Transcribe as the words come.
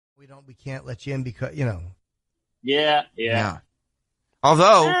We can't let you in because, Yeah.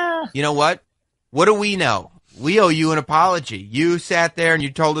 Although, you know what? What do we know? We owe you an apology. You sat there and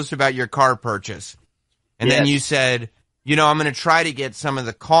you told us about your car purchase. And then you said, I'm going to try to get some of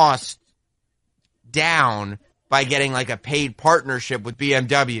the costs down by getting like a paid partnership with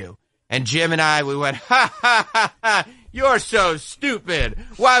BMW. And Jim and I, we went, ha, you're so stupid.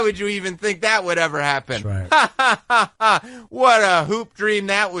 Why would you even think that would ever happen? That's right. What a hoop dream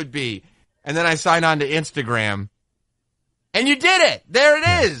that would be. And then I signed on to Instagram. And you did it. There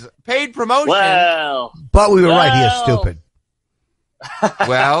it is. Paid promotion. Well. But we were right. He is stupid.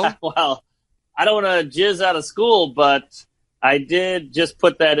 Well, I don't want to jizz out of school, but I did just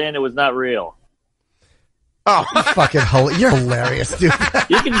put that in. It was not real. Oh, you're hilarious, dude.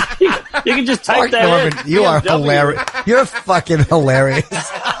 You can just type that Norman, in. You are hilarious. You're fucking hilarious.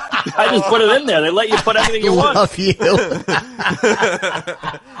 I just put it in there. They let you put anything you want. Love you.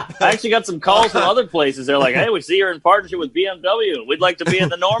 I actually got some calls from other places. They're like, "Hey, we see you're in partnership with BMW. We'd like to be in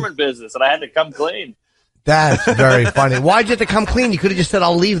the Norman business," and I had to come clean. That's very funny. Why'd you have to come clean? You could have just said,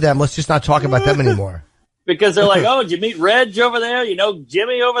 "I'll leave them. Let's just not talk about them anymore." Because they're like, "Oh, did you meet Reg over there? You know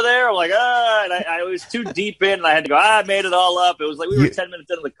Jimmy over there?" I'm like, and I was too deep in, and I had to go, I made it all up. It was like we were 10 minutes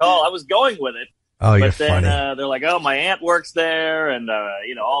into the call. I was going with it. Oh, you're but then funny. They're like, "Oh, my aunt works there, and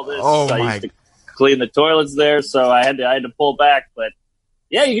all this." Oh, I used to clean the toilets there, so I had to pull back. But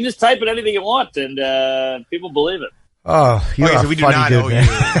yeah, you can just type in anything you want, and people believe it. Oh, you're a so we do funny not dude, owe man.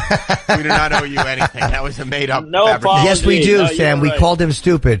 you. We do not owe you anything. That was a made-up. No apology. Yes, we do, No, Sam. We right. called him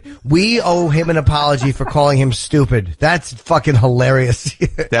stupid. We owe him an apology for calling him stupid. That's fucking hilarious.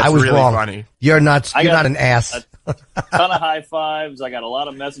 That's I was really wrong. funny. You're not. You're not an ass. A ton of high fives. I got a lot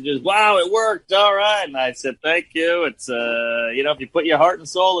of messages. Wow, it worked. All right. And I said, thank you. It's, if you put your heart and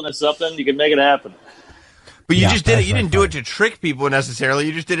soul into something, you can make it happen. But you just did it. You right, didn't do it to trick people necessarily.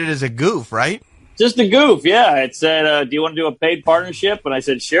 You just did it as a goof, right? Just a goof, yeah. It said, do you want to do a paid partnership? And I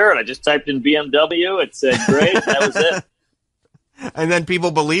said, sure. And I just typed in BMW. It said, great. That was it. And then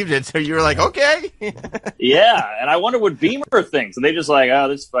people believed it, so you were like, okay. Yeah, and I wonder what Beamer thinks. And they just like, oh,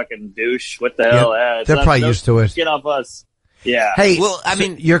 this fucking douche. What the hell? They're probably used to it. Get off us. Yeah. Hey, Well, I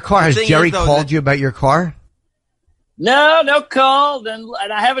mean, your car, has the thing Jerry is, though, called that- you about your car? No call. And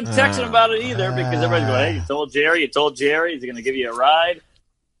I haven't texted him about it either because everybody's going, hey, you told Jerry. Is he going to give you a ride?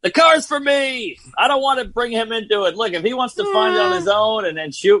 The car's for me. I don't want to bring him into it. Look, if he wants to find it on his own and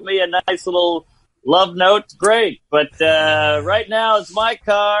then shoot me a nice little love note, great. But right now, it's my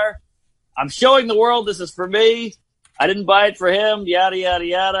car. I'm showing the world this is for me. I didn't buy it for him, yada, yada,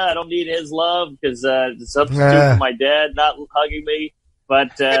 yada. I don't need his love because it's a substitute for my dad not hugging me.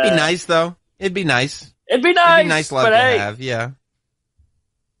 But It'd be nice, though. It'd be nice. It'd be nice. It'd be nice love but to hey, have, yeah.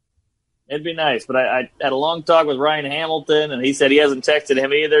 It'd be nice. But I had a long talk with Ryan Hamilton, and he said he hasn't texted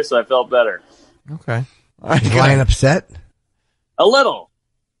him either, so I felt better. Okay. Is Ryan upset? A little.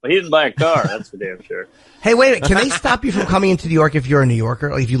 But he didn't buy a car, that's for damn sure. Hey, wait a minute. Can they stop you from coming into New York if you're a New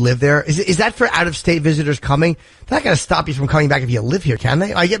Yorker? Like if you live there? Is that for out-of-state visitors coming? They're not going to stop you from coming back if you live here, can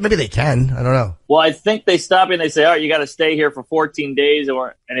they? Maybe they can. I don't know. Well, I think they stop you and they say, all right, you got to stay here for 14 days,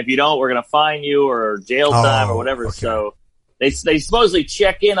 and if you don't, we're going to fine you or jail time or whatever. Okay. So they supposedly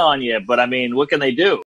check in on you, but I mean, what can they do?